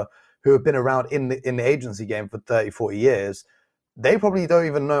agents who have been around in the agency game for 30, 40 years, they probably don't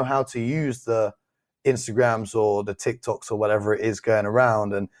even know how to use the Instagrams or the TikToks or whatever it is going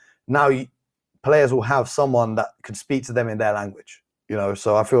around. And now players will have someone that can speak to them in their language, you know?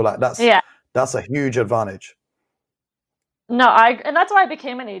 So I feel like that's a huge advantage. No, and that's why I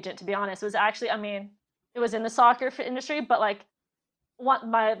became an agent, to be honest. It was actually, I mean, it was in the soccer industry, but like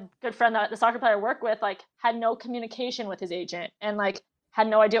my good friend, the soccer player I work with, like had no communication with his agent and like had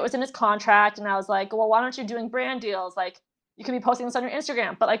no idea what was in his contract. And I was like, well, why aren't you doing brand deals? Like you could be posting this on your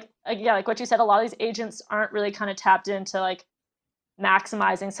Instagram. But like what you said, a lot of these agents aren't really kind of tapped into like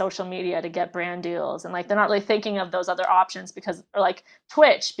maximizing social media to get brand deals. And like, they're not really thinking of those other options or like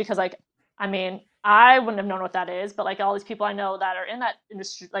Twitch, because like, I mean, I wouldn't have known what that is, but like all these people I know that are in that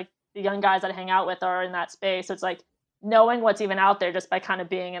industry, like the young guys that I hang out with are in that space. So it's like knowing what's even out there just by kind of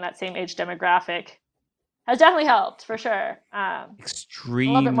being in that same age demographic has definitely helped for sure.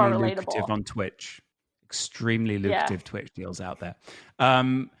 Extremely lucrative on Twitch. Extremely lucrative Twitch deals out there.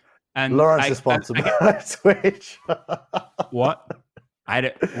 And Laurence is sponsored by Twitch. What?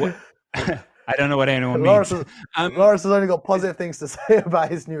 I don't know what anyone means. Laurence has only got positive things to say about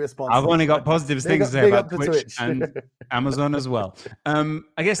his newest sponsor. I've only got positive things to say about Twitch and Amazon as well. I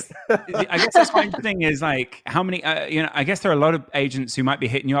guess that's quite interesting is like how many, I guess there are a lot of agents who might be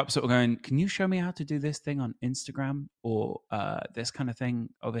hitting you up sort of going, can you show me how to do this thing on Instagram or this kind of thing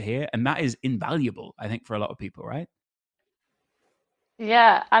over here? And that is invaluable, I think, for a lot of people, right?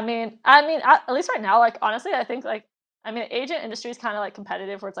 Yeah. I mean, at least right now, like, honestly, I think like, agent industry is kind of like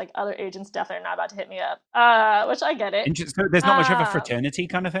competitive where it's like other agents definitely are not about to hit me up, which I get it. So there's not much of a fraternity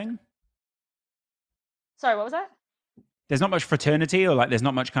kind of thing? Sorry, what was that? There's not much fraternity or like there's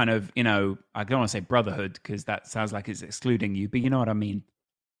not much kind of, I don't want to say brotherhood because that sounds like it's excluding you, but you know what I mean?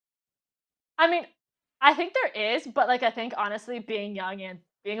 I mean, I think there is, but like I think honestly being young and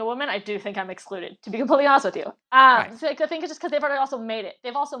being a woman, I do think I'm excluded, to be completely honest with you. Right. So I think it's just because they've already also made it.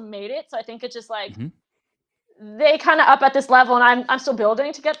 They've also made it, so I think it's just like... Mm-hmm. They kind of up at this level and I'm still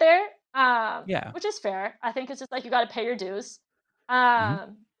building to get there. Which is fair. I think it's just like, you got to pay your dues. But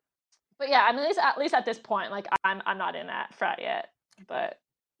yeah, I mean, at least at this point, like I'm not in that frat yet, but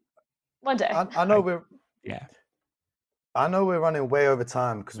one day. I know we're running way over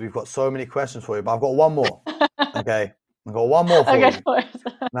time because we've got so many questions for you, but I've got one more. Okay. I've got one more for you. Of course.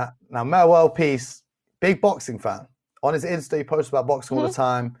 Now, Metta World Peace, big boxing fan. On his Insta, he posts about boxing all the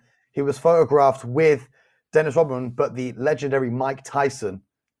time. He was photographed with Dennis Rodman, but the legendary Mike Tyson,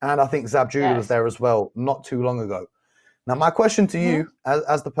 and I think Zab Judah was there as well not too long ago. Now, my question to you,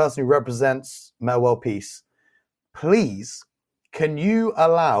 as the person who represents Metta World Peace, please, can you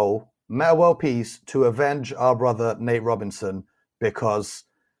allow Metta World Peace to avenge our brother Nate Robinson, because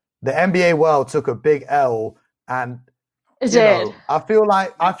the NBA world took a big L, and I feel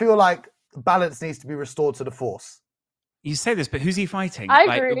like balance needs to be restored to the force. You say this, but who's he fighting?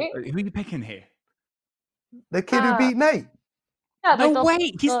 I agree. Who are you picking here? The kid who beat Nate. Yeah, no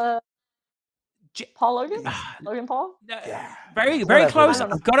way. He's Paul Logan. Logan Paul. Very, very close.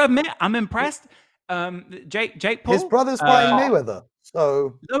 I've got to admit, I'm impressed. Jake Paul. His brother's fighting Mayweather.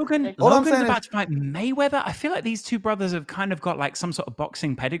 So Logan's about to fight Mayweather. I feel like these two brothers have kind of got like some sort of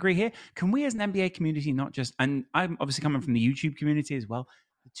boxing pedigree here. Can we, as an NBA community, not just, and I'm obviously coming from the YouTube community as well,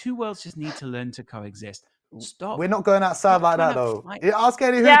 the two worlds just need to learn to coexist. Stop. We're not going outside like that, though. Ask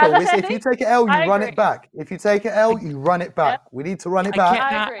Eddie Hooper. If you take an L, you run it back. If you take an L, you run it back. We need to run it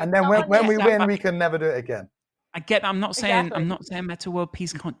back, and then when we win, we can never do it again. I get that. I'm not saying Metta World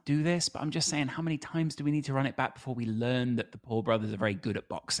Peace can't do this, but I'm just saying, how many times do we need to run it back before we learn that the Paul brothers are very good at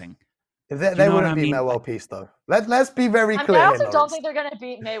boxing? They wouldn't beat Metta World Peace, though. Let's be very clear. I also don't think they're going to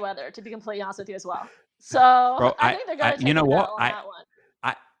beat Mayweather, to be completely honest with you as well. So I think they're going to take the L on that one.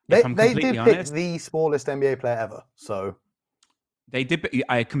 They did pick the smallest NBA player ever, so they did.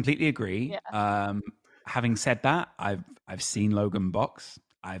 I completely agree. Yeah. Having said that, I've seen Logan box.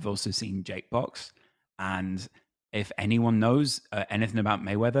 I've also seen Jake box, and if anyone knows anything about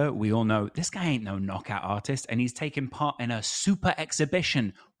Mayweather, we all know this guy ain't no knockout artist, and he's taking part in a super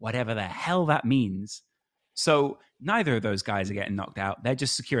exhibition, whatever the hell that means. So neither of those guys are getting knocked out. They're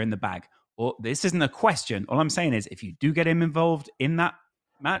just securing the bag. Or this isn't a question. All I'm saying is, if you do get him involved in that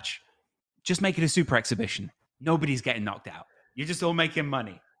match, just make it a super exhibition. Nobody's getting knocked out. You're just all making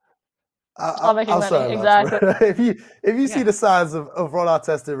money. All making money, exactly. If you see the signs of Ron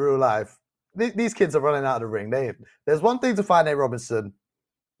Artest in real life, these kids are running out of the ring. There's one thing to fight Nate Robinson.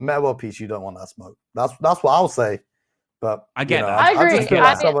 Metta World Peace, you don't want that smoke. That's what I'll say. But I get that. I agree. I just feel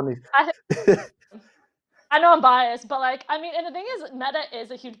like someone I know I'm biased, but like, I mean, and the thing is, Metta is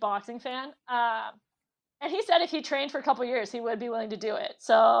a huge boxing fan. And he said if he trained for a couple years, he would be willing to do it.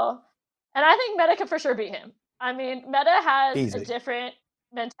 So, and I think Metta could for sure beat him. I mean, Metta has a different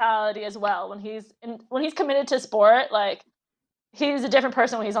mentality as well. When he's committed to sport, like he's a different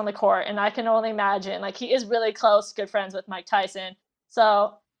person when he's on the court. And I can only imagine, like he is really close, good friends with Mike Tyson.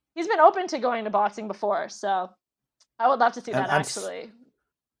 So he's been open to going to boxing before. So I would love to see that actually.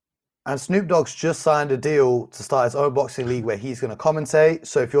 And Snoop Dogg's just signed a deal to start his own boxing league where he's going to commentate.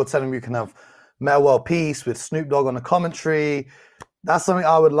 So if you're telling me you can have Metta World Peace with Snoop Dogg on the commentary, that's something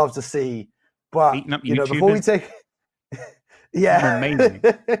I would love to see. But before we take, amazing.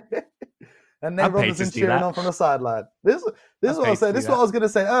 And Nate Robinson cheering on from the sideline. This is what I said. This is what I was going to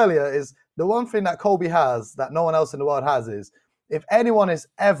say earlier. Is the one thing that Colby has that no one else in the world has is if anyone is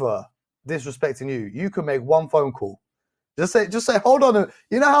ever disrespecting you, you can make one phone call. Just say, hold on.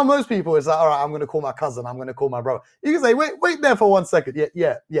 You know how most people is like, all right, I'm going to call my cousin. I'm going to call my brother. You can say, wait there for 1 second.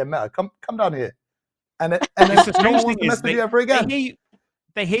 Yeah, Metta, come down here. And then no one wants to mess with you ever again.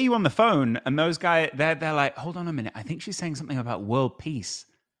 They hear you on the phone, and those guys, they're like, hold on a minute. I think she's saying something about world peace.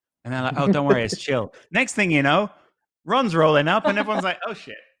 And they're like, oh, don't worry, it's chill. Next thing you know, Ron's rolling up, and everyone's like, oh,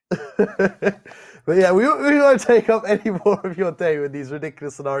 shit. But yeah, we won't take up any more of your day with these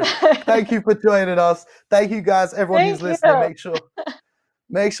ridiculous scenarios. Thank you for joining us. Thank you guys, everyone who's listening.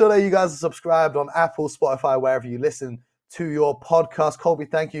 Make sure that you guys are subscribed on Apple, Spotify, wherever you listen to your podcast. Colby,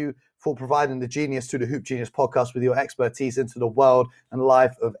 thank you for providing the genius to the Hoop Genius podcast with your expertise into the world and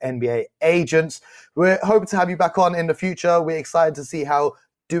life of NBA agents. We're hoping to have you back on in the future. We're excited to see how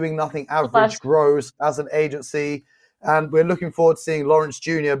Doing Nothing Average grows as an agency. And we're looking forward to seeing Laurence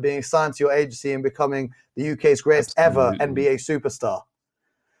Jr. being signed to your agency and becoming the UK's greatest ever NBA superstar.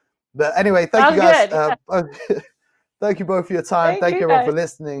 But anyway, thank you guys. Thank you both for your time. Thank you everyone for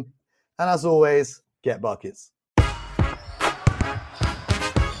listening. And as always, get buckets.